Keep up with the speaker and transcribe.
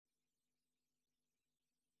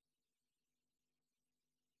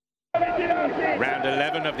Round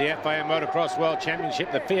 11 of the FIA Motocross World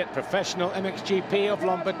Championship, the Fiat Professional MXGP of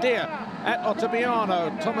Lombardia at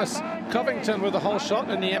Ottobiano. Thomas Covington with the whole shot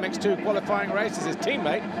in the MX2 qualifying race as his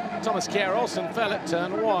teammate Thomas Kjær-Olsen fell at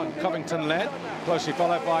turn 1. Covington led, closely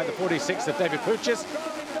followed by the 46 of David Puches.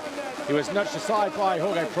 He was nudged aside by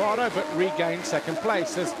Jorge Prado, but regained second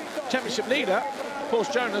place. As championship leader, Paul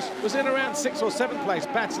Jonas was in around 6th or 7th place,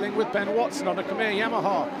 battling with Ben Watson on a Khmer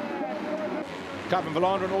Yamaha. Kevin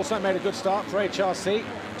Valandren also made a good start for HRC.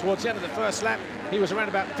 Towards the end of the first lap, he was around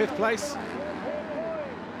about 5th place.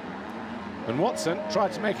 And Watson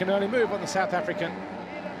tried to make an early move on the South African.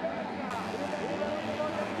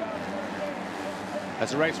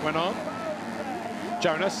 As the race went on,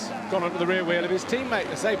 Jonas got onto the rear wheel of his teammate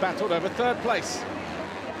as they battled over 3rd place.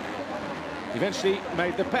 Eventually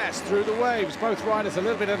made the pass through the waves. Both riders a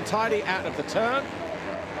little bit untidy out of the turn.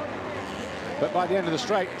 But by the end of the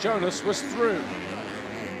straight, Jonas was through.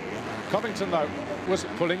 Covington, though, was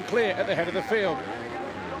pulling clear at the head of the field.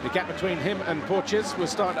 The gap between him and Puches was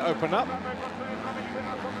starting to open up.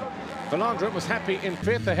 Valandren was happy in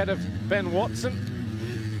 5th ahead of Ben Watson.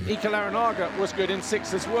 Ika Larinaga was good in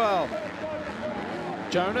 6th as well.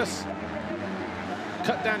 Jonas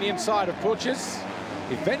cut down the inside of Puches.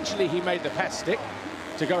 Eventually, he made the pass stick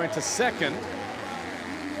to go into 2nd.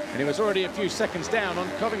 And he was already a few seconds down on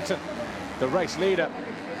Covington, the race leader.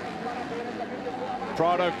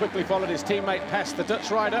 Prado quickly followed his teammate past the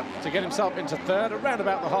Dutch rider to get himself into 3rd, around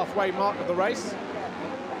about the halfway mark of the race.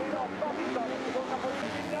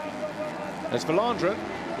 As Valandren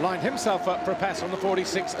lined himself up for a pass on the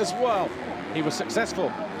 46 as well. He was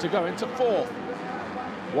successful to go into 4th.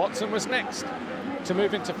 Watson was next to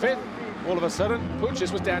move into 5th. All of a sudden,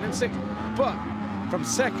 Puches was down in 6th. But from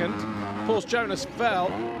 2nd, Paul Jonas fell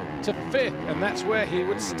to 5th, and that's where he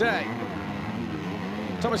would stay.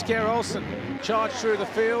 Thomas Kjær-Olsen charged through the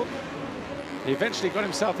field. He eventually got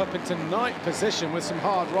himself up into 9th position with some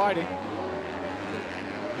hard riding.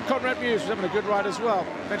 And Conrad Mewse was having a good ride as well,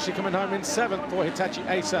 eventually coming home in 7th for Hitachi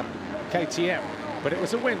Acer KTM. But it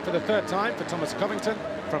was a win for the 3rd time for Thomas Covington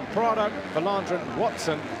from Prado, Valandren,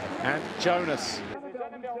 Watson and Jonas.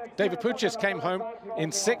 David Puches came home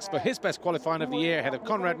in 6th for his best qualifying of the year ahead of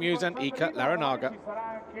Conrad Mewse and Ika Larinaga.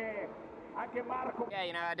 Yeah,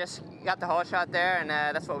 you know, I just got the whole shot there, and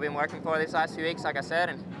that's what we've been working for these last few weeks, like I said.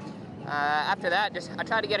 And after that, I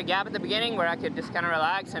tried to get a gap at the beginning where I could just kind of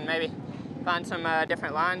relax and maybe find some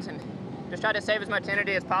different lines and just try to save as much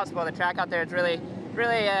energy as possible. The track out there is really,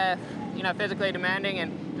 you know, physically demanding,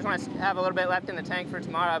 and just want to have a little bit left in the tank for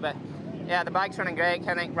tomorrow. But yeah, the bike's running great.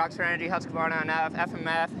 I think Rockstar Energy, Husqvarna, now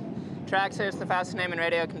FMF, Traxxas, the fastest name in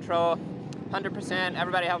radio control, 100%.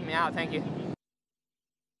 Everybody helping me out. Thank you.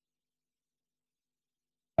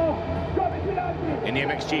 In the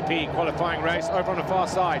MXGP qualifying race over on the far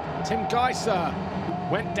side, Tim Geiser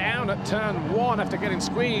went down at turn 1 after getting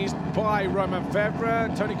squeezed by Romain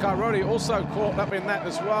Febvre. Tony Cairoli also caught up in that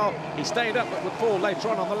as well. He stayed up but would fall later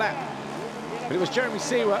on the lap. But it was Jeremy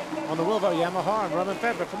Seewer on the Wilvo Yamaha and Romain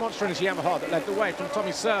Febvre from Monster Energy Yamaha that led the way from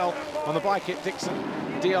Tommy Searle on the bike at Dixon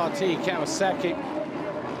DRT Kawasaki.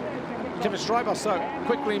 Kevin Strijbos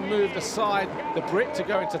quickly moved aside the Brit to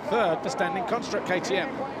go into 3rd for standing construct KTM.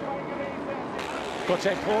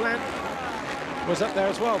 Gauthier Paulin was up there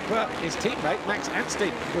as well, but his teammate Max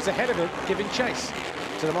Anstey was ahead of him, giving chase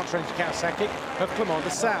to the Monster Energy Kawasaki of Clement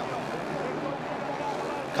de Sal.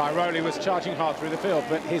 Cairoli was charging hard through the field,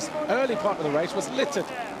 but his early part of the race was littered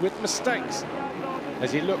with mistakes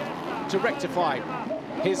as he looked to rectify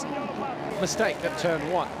his mistake at turn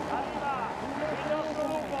 1.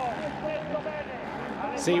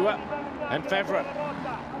 Seewer and Febvre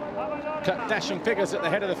cut dashing figures at the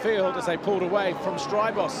head of the field as they pulled away from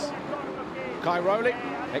Strijbos. Cairoli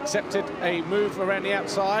accepted a move around the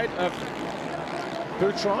outside of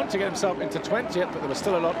Boutron to get himself into 20th, but there was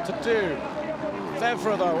still a lot to do.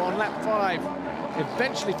 Febvre, though, on lap 5,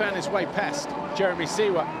 eventually found his way past Jeremy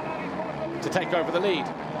Seewer to take over the lead.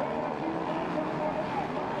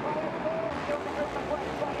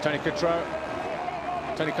 Tony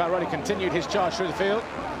Cairoli continued his charge through the field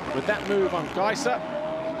with that move on Geiser.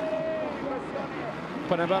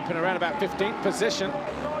 Put him up in around about 15th position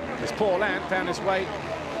as Paulin found his way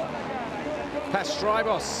past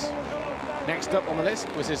Strijbos. Next up on the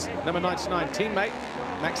list was his number 99 teammate,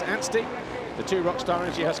 Max Anstey. The two Rockstar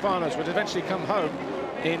Energy Husqvarnas would eventually come home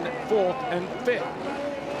in 4th and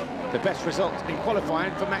 5th. The best result in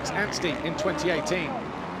qualifying for Max Anstey in 2018.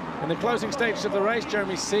 In the closing stages of the race,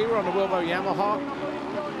 Jeremy Seewer on the Wilvo Yamaha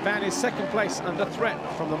found his 2nd place under threat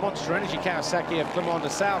from the Monster Energy Kawasaki of Clement de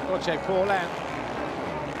Sal, Gauthier Paulin,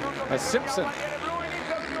 as Simpson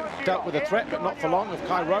dealt with the threat, but not for long, of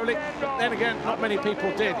Cairoli. But then again, not many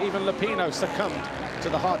people did. Even Lupino succumbed to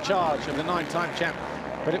the hard charge of the 9-time champ.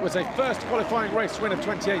 But it was a first qualifying race win of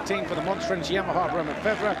 2018 for the monstrous Yamaha Romain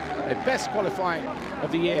Febvre, a best qualifying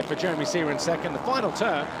of the year for Jeremy Sear in second. The final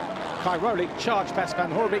turn, Cairoli charged past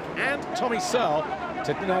Van Hoorbeek and Tommy Searle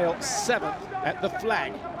to nail 7th at the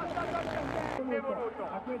flag.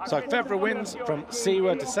 So Febvre wins from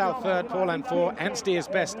Seaward to South third, Paul 4, and Steer's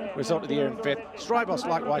best result of the year in 5th. Strybos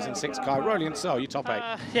likewise in 6th, Cairoli and Searle, you top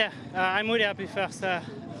 8. I'm really happy first.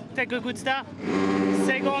 Take a good start.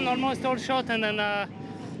 Second, almost all shot, and then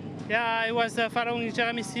I was following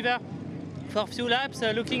Jeremy Sear for a few laps,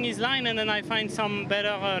 looking his line, and then I find some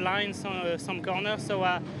better lines, some corners. So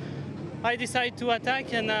I decided to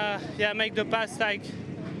attack and make the pass like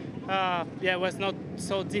it was not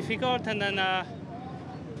so difficult, and then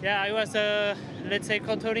I was let's say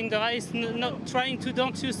controlling the race, not trying to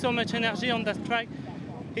don't use so much energy on that track.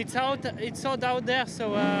 It's hot out there,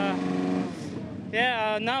 so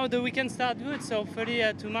now the weekend starts good, so hopefully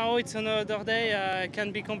tomorrow it's another day,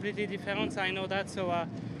 can be completely different, I know that, so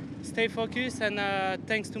stay focused, and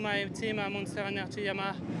thanks to my team, Monster Energy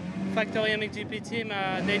Yamaha Factory MXGP team,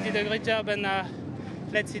 they did a great job, and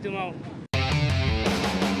let's see tomorrow.